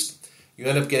northeast, you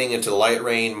end up getting into light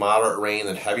rain, moderate rain,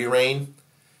 and heavy rain.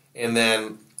 And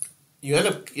then you end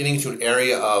up getting into an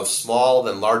area of small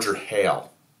then larger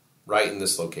hail right in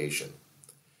this location.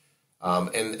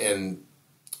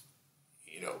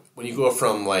 When you go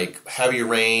from like heavy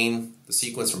rain, the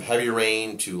sequence from heavy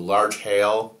rain to large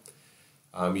hail,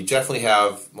 you definitely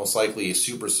have most likely a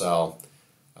supercell.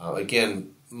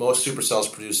 Again, most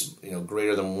supercells produce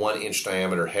greater than 1 inch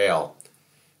diameter hail.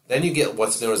 Then you get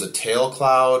what's known as a tail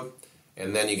cloud,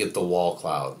 and then you get the wall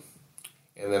cloud.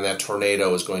 And then that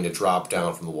tornado is going to drop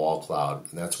down from the wall cloud,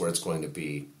 and that's where it's going to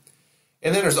be.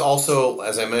 And then there's also,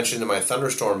 as I mentioned in my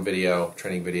thunderstorm video,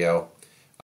 training video,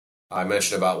 I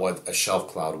mentioned about what a shelf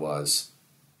cloud was.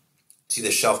 See the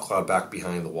shelf cloud back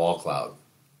behind the wall cloud.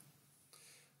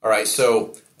 All right,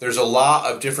 so there's a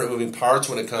lot of different moving parts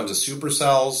when it comes to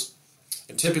supercells,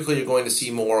 and typically you're going to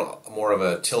see more of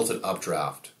a tilted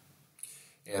updraft.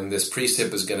 And this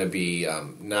precip is going to be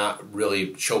not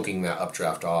really choking that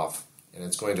updraft off, and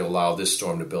it's going to allow this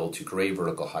storm to build to great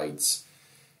vertical heights.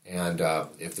 And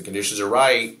if the conditions are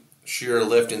right, shear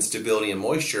lift, instability, and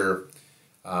moisture,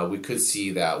 we could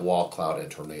see that wall cloud and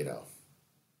tornado.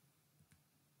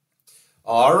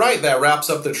 All right, that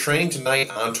wraps up the training tonight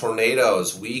on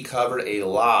tornadoes. We covered a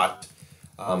lot.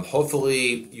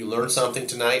 Hopefully you learned something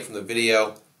tonight from the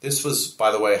video. This was,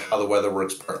 by the way, How the Weather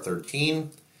Works Part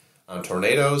 13 on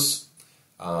tornadoes.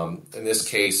 In this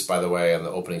case, by the way, on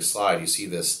the opening slide, you see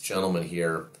this gentleman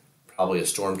here, probably a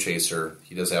storm chaser.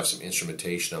 He does have some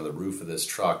instrumentation on the roof of this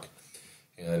truck,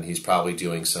 and he's probably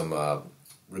doing some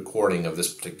recording of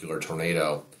this particular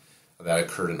tornado that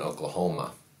occurred in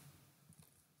Oklahoma.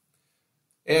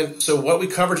 And so what we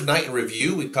covered tonight in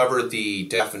review, we covered the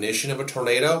definition of a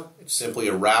tornado. It's simply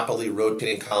a rapidly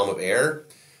rotating column of air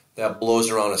that blows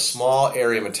around a small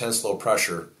area of intense low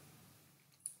pressure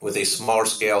with a smaller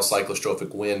scale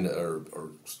cyclostrophic wind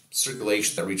or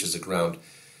circulation that reaches the ground.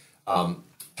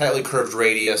 Tightly curved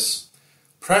radius.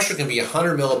 Pressure can be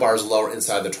 100 millibars lower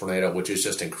inside the tornado, which is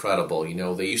just incredible. You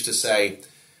know, they used to say,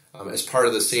 as part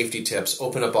of the safety tips,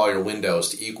 open up all your windows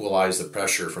to equalize the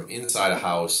pressure from inside a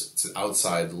house to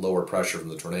outside the lower pressure from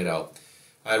the tornado.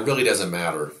 It really doesn't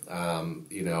matter.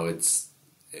 You know, it's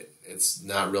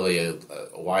not really a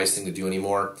wise thing to do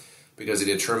anymore because they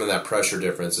determine that pressure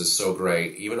difference is so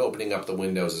great. Even opening up the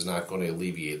windows is not going to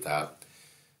alleviate that.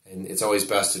 And it's always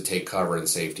best to take cover and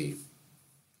safety.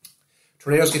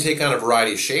 Tornadoes can take on a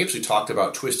variety of shapes. We talked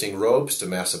about twisting ropes to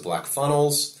massive black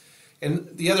funnels. And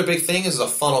the other big thing is a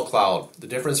funnel cloud. The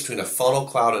difference between a funnel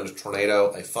cloud and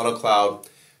a funnel cloud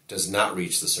does not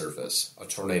reach the surface. A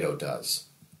tornado does.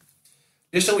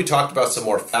 Additionally, we talked about some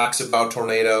more facts about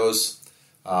tornadoes.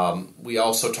 We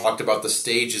also talked about the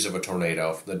stages of a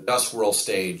tornado, from the dust swirl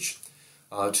stage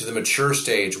to the mature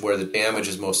stage where the damage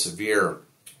is most severe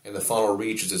and the funnel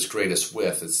reaches its greatest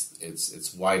width,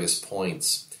 its widest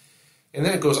points. And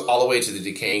then it goes all the way to the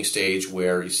decaying stage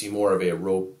where you see more of a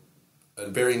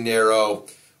very narrow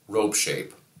rope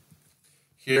shape.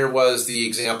 Here was the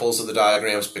examples of the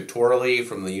diagrams pictorially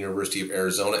from the University of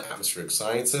Arizona Atmospheric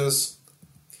Sciences.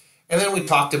 And then we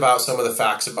talked about some of the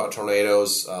facts about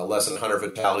tornadoes, less than 100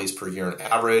 fatalities per year on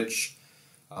average.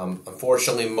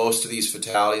 Unfortunately, most of these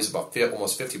fatalities,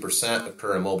 almost 50%,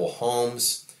 occur in mobile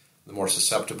homes, the more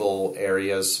susceptible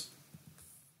areas.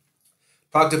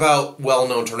 Talked about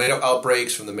well-known tornado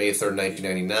outbreaks from the May 3rd,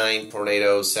 1999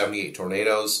 tornadoes, 78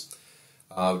 tornadoes,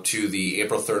 to the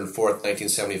April 3rd and 4th,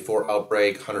 1974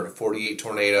 outbreak, 148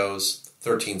 tornadoes,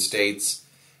 13 states,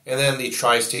 and then the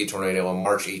tri-state tornado on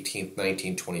March 18th,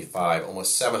 1925.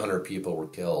 Almost 700 people were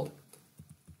killed.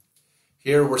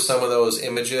 Here were some of those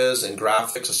images and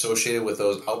graphics associated with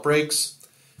those outbreaks.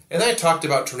 And then I talked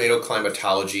about tornado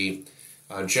climatology.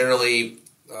 Generally,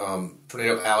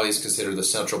 Tornado Alley is considered the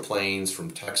Central Plains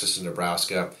from Texas and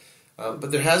Nebraska.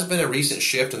 But there has been a recent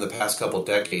shift in the past couple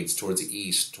decades towards the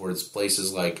east, towards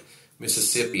places like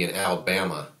Mississippi and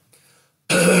Alabama.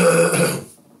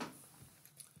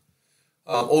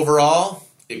 Overall,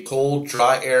 a cold,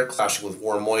 dry air clashing with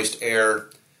warm, moist air.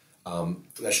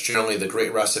 That's generally the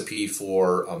great recipe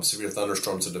for severe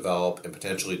thunderstorms to develop and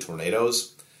potentially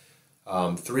tornadoes.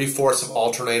 3/4 of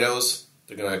all tornadoes,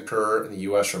 they're going to occur in the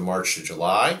U.S. from March to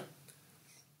July.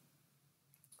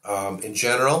 In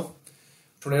general,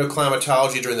 tornado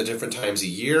climatology during the different times of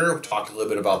year, we talked a little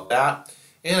bit about that.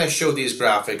 And I showed these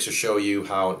graphics to show you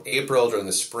how in April, during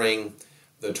the spring,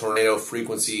 the tornado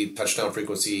frequency, touchdown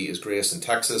frequency is greatest in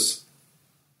Texas,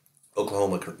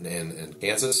 Oklahoma, and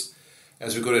Kansas.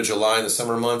 As we go to July in the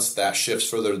summer months, that shifts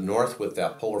further north with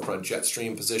that polar front jet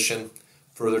stream position,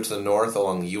 further to the north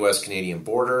along the U.S.-Canadian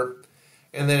border.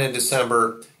 And then in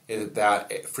December,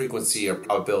 that frequency or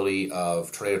probability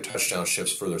of tornado touchdown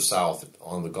shifts further south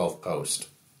on the Gulf Coast.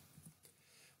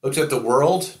 Looked at the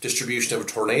world distribution of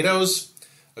tornadoes,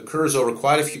 occurs over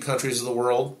quite a few countries of the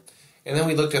world. And then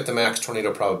we looked at the max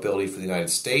tornado probability for the United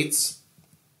States.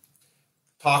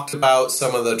 Talked about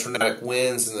some of the tornadic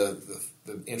winds and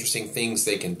the interesting things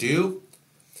they can do.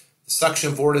 The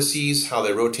suction vortices, how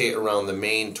they rotate around the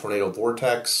main tornado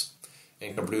vortex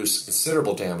and can produce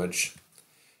considerable damage.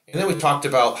 And then we talked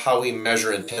about how we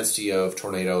measure intensity of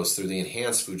tornadoes through the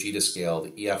enhanced Fujita scale,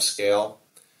 the EF scale.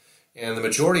 And the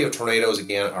majority of tornadoes,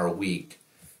 again, are weak,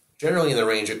 generally in the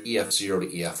range of EF0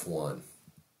 to EF1.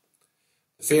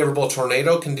 The favorable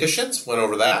tornado conditions, went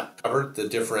over that, covered the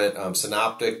different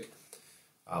synoptic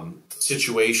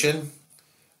situation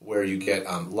where you get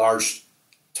large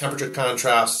temperature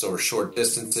contrasts over short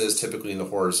distances, typically in the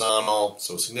horizontal,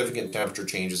 so significant temperature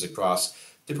changes across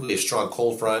typically a strong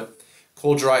cold front.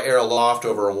 Cold, dry air aloft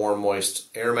over a warm, moist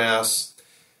air mass.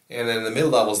 And then in the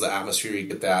mid-levels of the atmosphere, you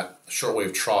get that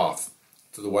shortwave trough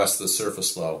to the west of the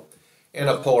surface low and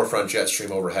a polar front jet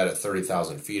stream overhead at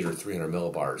 30,000 feet or 300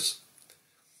 millibars.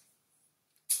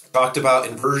 Talked about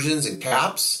inversions and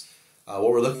caps.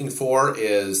 What we're looking for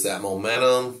is that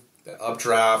momentum The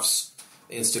updrafts,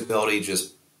 instability,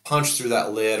 just punch through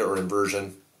that lid or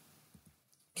inversion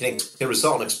can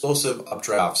result in explosive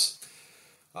updrafts.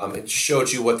 It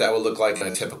showed you what that would look like in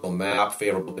a typical map,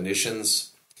 favorable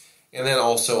conditions. And then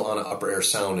also on an upper air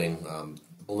sounding.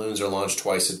 Balloons are launched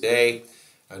twice a day,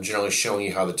 generally showing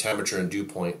you how the temperature and dew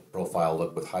point profile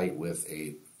look with height with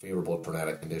a favorable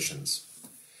tornadic conditions.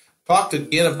 Talked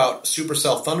again about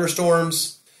supercell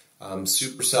thunderstorms,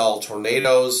 supercell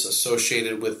tornadoes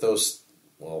associated with those,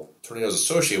 tornadoes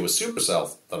associated with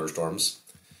supercell thunderstorms.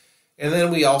 And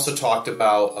then we also talked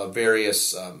about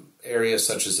various areas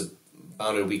such as the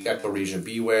bounded weak ecoregion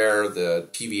beware, the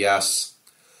TVS,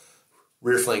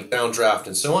 rear flank downdraft,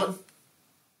 and so on.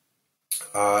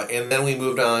 And then we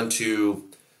moved on to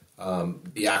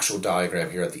the actual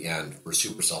diagram here at the end for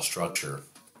supercell structure.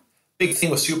 Big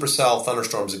thing with supercell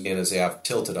thunderstorms again is they have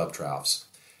tilted updrafts,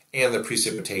 and the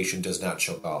precipitation does not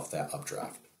choke off that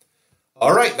updraft.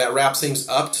 All right, that wraps things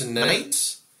up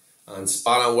tonight on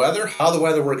Spot On Weather. How the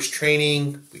Weather Works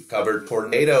training. We covered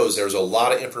tornadoes. There's a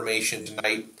lot of information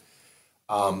tonight.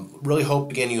 Really hope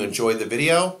again you enjoyed the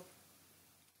video.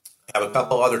 I have a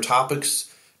couple other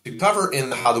topics to cover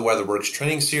in the How the Weather Works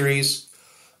training series,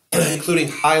 including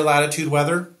high latitude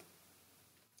weather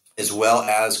as well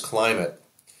as climate.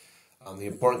 The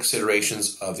important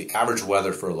considerations of the average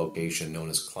weather for a location known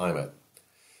as climate.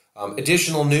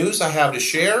 Additional news I have to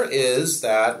share is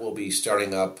that we'll be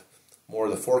starting up more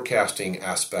of the forecasting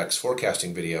aspects,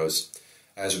 forecasting videos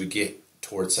as we get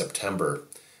towards September.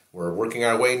 We're working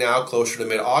our way now closer to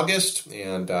mid-August,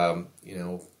 and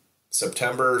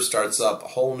September starts up a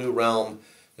whole new realm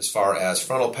as far as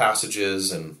frontal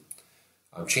passages and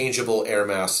changeable air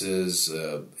masses.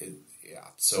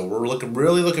 So we're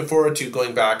really looking forward to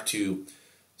going back to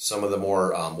some of the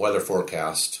more weather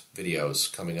forecast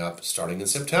videos coming up starting in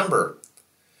September.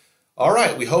 All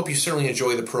right, we hope you certainly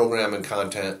enjoy the program and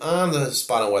content on the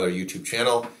Spot On Weather YouTube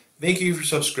channel. Thank you for your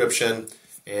subscription,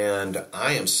 and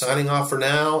I am signing off for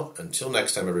now. Until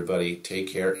next time, everybody, take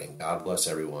care and God bless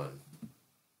everyone.